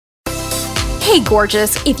Hey,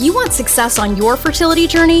 gorgeous. If you want success on your fertility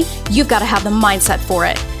journey, you've got to have the mindset for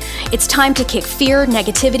it. It's time to kick fear,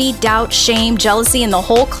 negativity, doubt, shame, jealousy, and the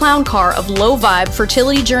whole clown car of low-vibe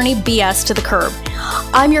fertility journey BS to the curb.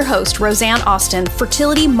 I'm your host, Roseanne Austin,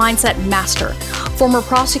 fertility mindset master, former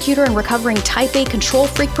prosecutor and recovering type A control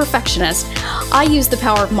freak perfectionist. I use the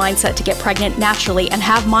power of mindset to get pregnant naturally and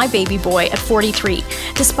have my baby boy at 43,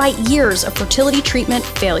 despite years of fertility treatment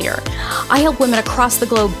failure. I help women across the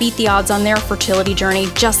globe beat the odds on their fertility journey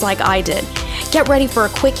just like I did. Get ready for a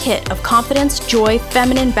quick hit of confidence, joy,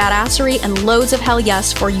 feminine badassery, and loads of hell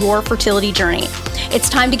yes for your fertility journey. It's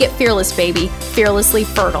time to get fearless, baby. Fearlessly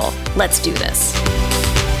fertile. Let's do this.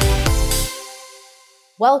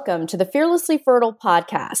 Welcome to the Fearlessly Fertile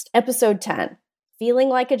podcast, episode 10. Feeling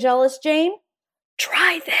like a jealous Jane?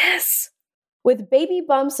 Try this. With baby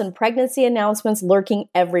bumps and pregnancy announcements lurking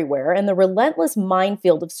everywhere and the relentless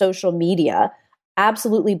minefield of social media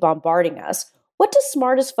absolutely bombarding us, what do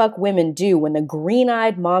smart as fuck women do when the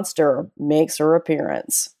green-eyed monster makes her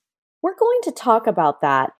appearance? We're going to talk about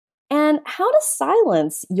that and how to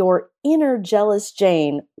silence your inner jealous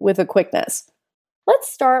Jane with a quickness.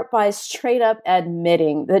 Let's start by straight up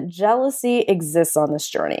admitting that jealousy exists on this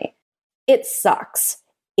journey. It sucks.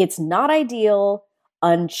 It's not ideal.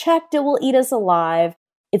 Unchecked, it will eat us alive.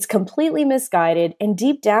 It's completely misguided. And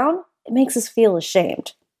deep down, it makes us feel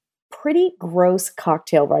ashamed. Pretty gross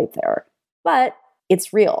cocktail right there. But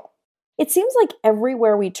it's real. It seems like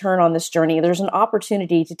everywhere we turn on this journey, there's an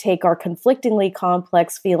opportunity to take our conflictingly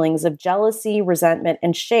complex feelings of jealousy, resentment,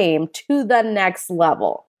 and shame to the next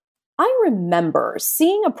level. I remember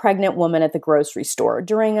seeing a pregnant woman at the grocery store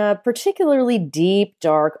during a particularly deep,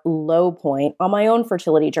 dark, low point on my own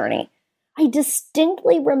fertility journey. I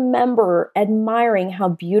distinctly remember admiring how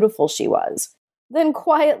beautiful she was, then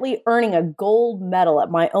quietly earning a gold medal at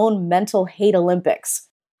my own mental hate Olympics.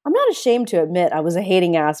 I'm not ashamed to admit I was a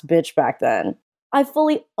hating ass bitch back then. I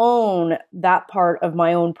fully own that part of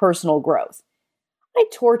my own personal growth. I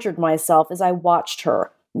tortured myself as I watched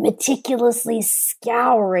her, meticulously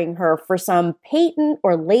scouring her for some patent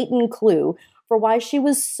or latent clue for why she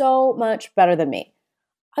was so much better than me.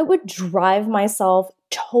 I would drive myself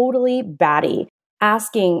totally batty,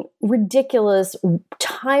 asking ridiculous,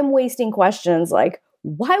 time-wasting questions like,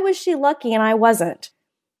 why was she lucky and I wasn't?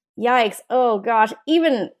 Yikes, oh gosh,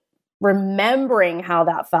 even remembering how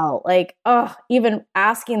that felt, even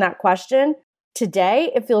asking that question,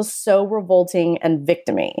 today it feels so revolting and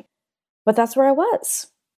victim-y. But that's where I was.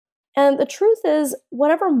 And the truth is,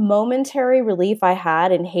 whatever momentary relief I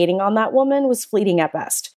had in hating on that woman was fleeting at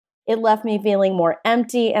best. It left me feeling more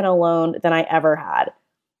empty and alone than I ever had.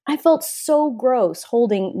 I felt so gross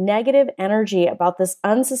holding negative energy about this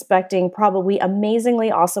unsuspecting, probably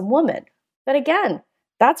amazingly awesome woman. But again,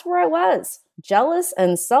 that's where I was, jealous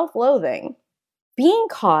and self-loathing. Being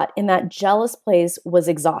caught in that jealous place was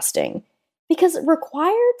exhausting because it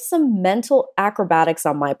required some mental acrobatics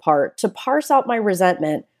on my part to parse out my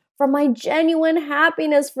resentment from my genuine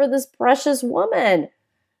happiness for this precious woman.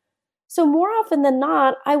 So more often than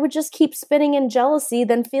not, I would just keep spinning in jealousy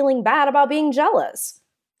than feeling bad about being jealous.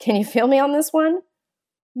 Can you feel me on this one?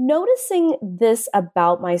 Noticing this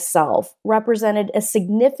about myself represented a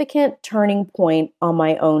significant turning point on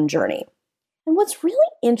my own journey. And what's really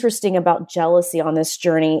interesting about jealousy on this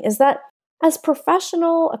journey is that as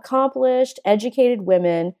professional, accomplished, educated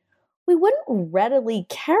women, we wouldn't readily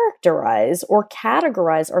characterize or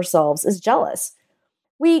categorize ourselves as jealous.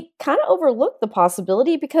 We kind of overlook the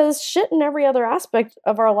possibility because shit in every other aspect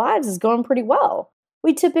of our lives is going pretty well.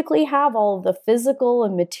 We typically have all of the physical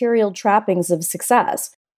and material trappings of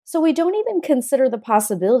success. So we don't even consider the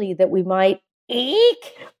possibility that we might, be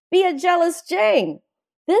a jealous Jane.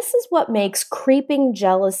 This is what makes creeping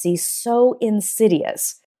jealousy so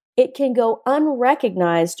insidious. It can go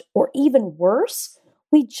unrecognized, or even worse,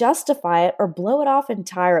 we justify it or blow it off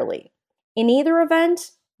entirely. In either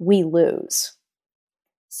event, we lose.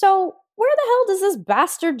 So where the hell does this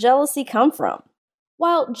bastard jealousy come from?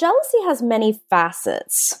 While jealousy has many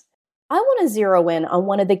facets, I want to zero in on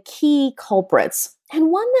one of the key culprits, and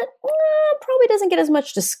one that probably doesn't get as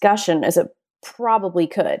much discussion as it probably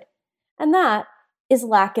could, and that is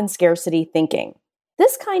lack and scarcity thinking.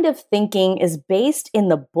 This kind of thinking is based in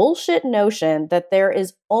the bullshit notion that there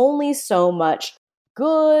is only so much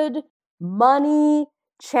good, money,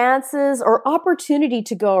 chances, or opportunity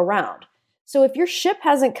to go around. So if your ship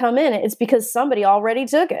hasn't come in, it's because somebody already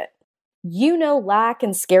took it. You know lack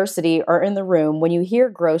and scarcity are in the room when you hear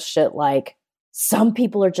gross shit like, some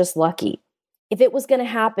people are just lucky. If it was going to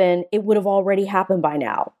happen, it would have already happened by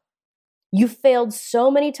now. You failed so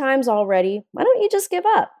many times already, why don't you just give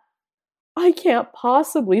up? I can't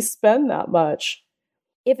possibly spend that much.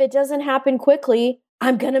 If it doesn't happen quickly,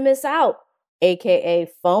 I'm going to miss out,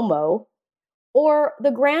 aka FOMO. Or the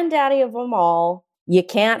granddaddy of them all, you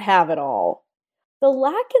can't have it all. The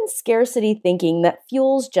lack and scarcity thinking that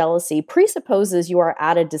fuels jealousy presupposes you are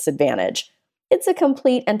at a disadvantage. It's a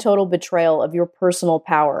complete and total betrayal of your personal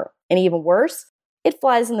power. And even worse, it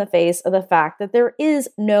flies in the face of the fact that there is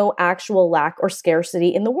no actual lack or scarcity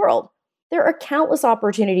in the world. There are countless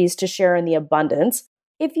opportunities to share in the abundance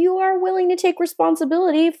if you are willing to take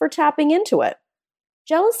responsibility for tapping into it.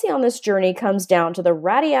 Jealousy on this journey comes down to the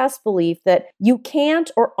ratty-ass belief that you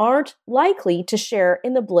can't or aren't likely to share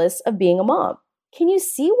in the bliss of being a mom. Can you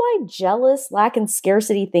see why jealous, lack, and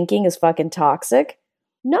scarcity thinking is fucking toxic?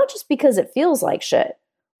 Not just because it feels like shit,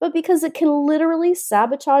 but because it can literally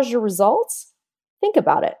sabotage your results? Think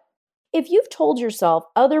about it. If you've told yourself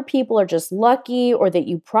other people are just lucky or that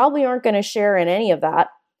you probably aren't going to share in any of that,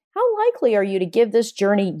 how likely are you to give this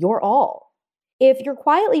journey your all? If you're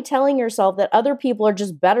quietly telling yourself that other people are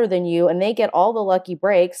just better than you and they get all the lucky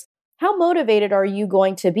breaks, how motivated are you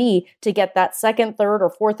going to be to get that second, third, or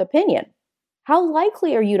fourth opinion? How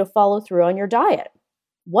likely are you to follow through on your diet?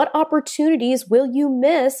 What opportunities will you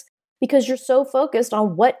miss because you're so focused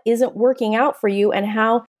on what isn't working out for you and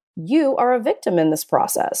how you are a victim in this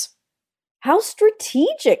process? How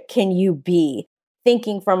strategic can you be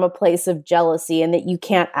thinking from a place of jealousy and that you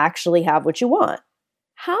can't actually have what you want?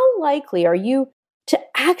 How likely are you to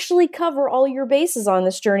actually cover all your bases on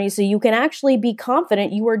this journey so you can actually be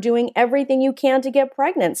confident you are doing everything you can to get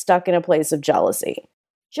pregnant stuck in a place of jealousy?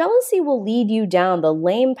 Jealousy will lead you down the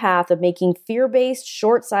lame path of making fear-based,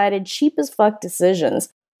 short-sighted, cheap-as-fuck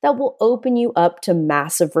decisions that will open you up to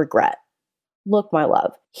massive regret. Look, my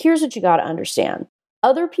love, here's what you gotta understand.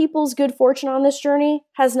 Other people's good fortune on this journey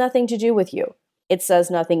has nothing to do with you. It says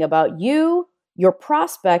nothing about you, your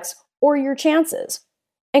prospects, or your chances.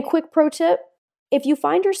 And quick pro tip, if you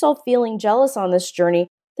find yourself feeling jealous on this journey,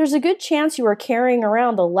 there's a good chance you are carrying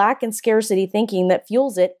around the lack and scarcity thinking that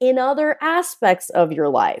fuels it in other aspects of your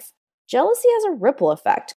life. Jealousy has a ripple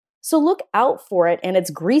effect, so look out for it and its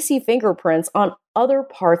greasy fingerprints on other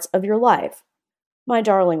parts of your life. My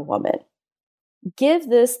darling woman, give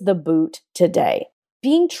this the boot today.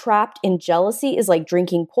 Being trapped in jealousy is like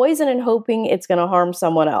drinking poison and hoping it's going to harm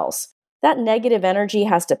someone else. That negative energy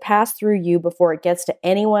has to pass through you before it gets to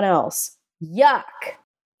anyone else. Yuck!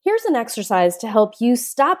 Here's an exercise to help you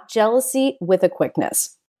stop jealousy with a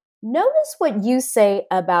quickness. Notice what you say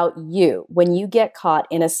about you when you get caught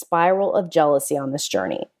in a spiral of jealousy on this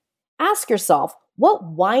journey. Ask yourself, what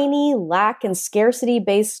whiny, lack, and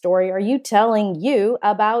scarcity-based story are you telling you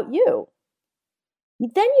about you?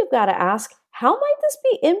 Then you've got to ask, how might this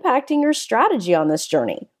be impacting your strategy on this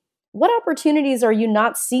journey? What opportunities are you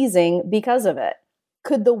not seizing because of it?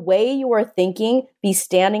 Could the way you are thinking be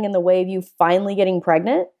standing in the way of you finally getting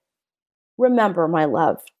pregnant? Remember, my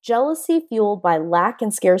love, jealousy fueled by lack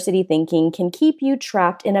and scarcity thinking can keep you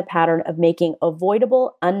trapped in a pattern of making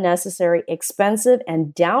avoidable, unnecessary, expensive,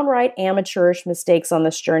 and downright amateurish mistakes on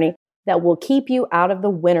this journey that will keep you out of the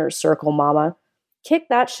winner's circle, mama. Kick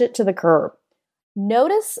that shit to the curb.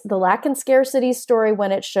 Notice the lack and scarcity story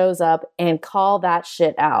when it shows up and call that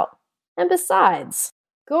shit out. And besides,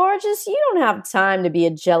 gorgeous, you don't have time to be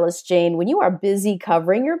a jealous Jane when you are busy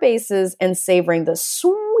covering your bases and savoring the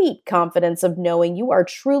sweet confidence of knowing you are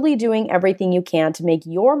truly doing everything you can to make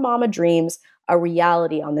your mama dreams a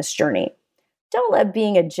reality on this journey. Don't let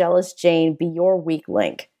being a jealous Jane be your weak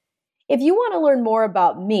link. If you want to learn more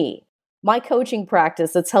about me, my coaching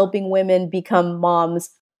practice that's helping women become moms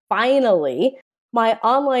finally, my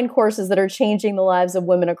online courses that are changing the lives of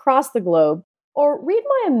women across the globe, or read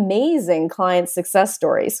my amazing client success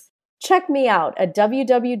stories, check me out at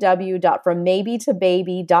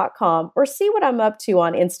www.frommaybe2baby.com or see what I'm up to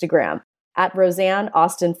on Instagram at Roseanne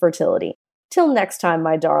Austin Fertility. Till next time,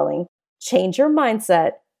 my darling, change your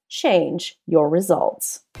mindset, change your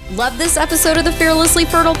results. Love this episode of the Fearlessly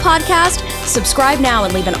Fertile podcast? Subscribe now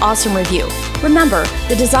and leave an awesome review. Remember,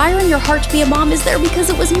 the desire in your heart to be a mom is there because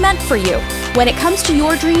it was meant for you. When it comes to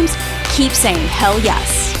your dreams, keep saying hell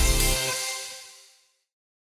yes.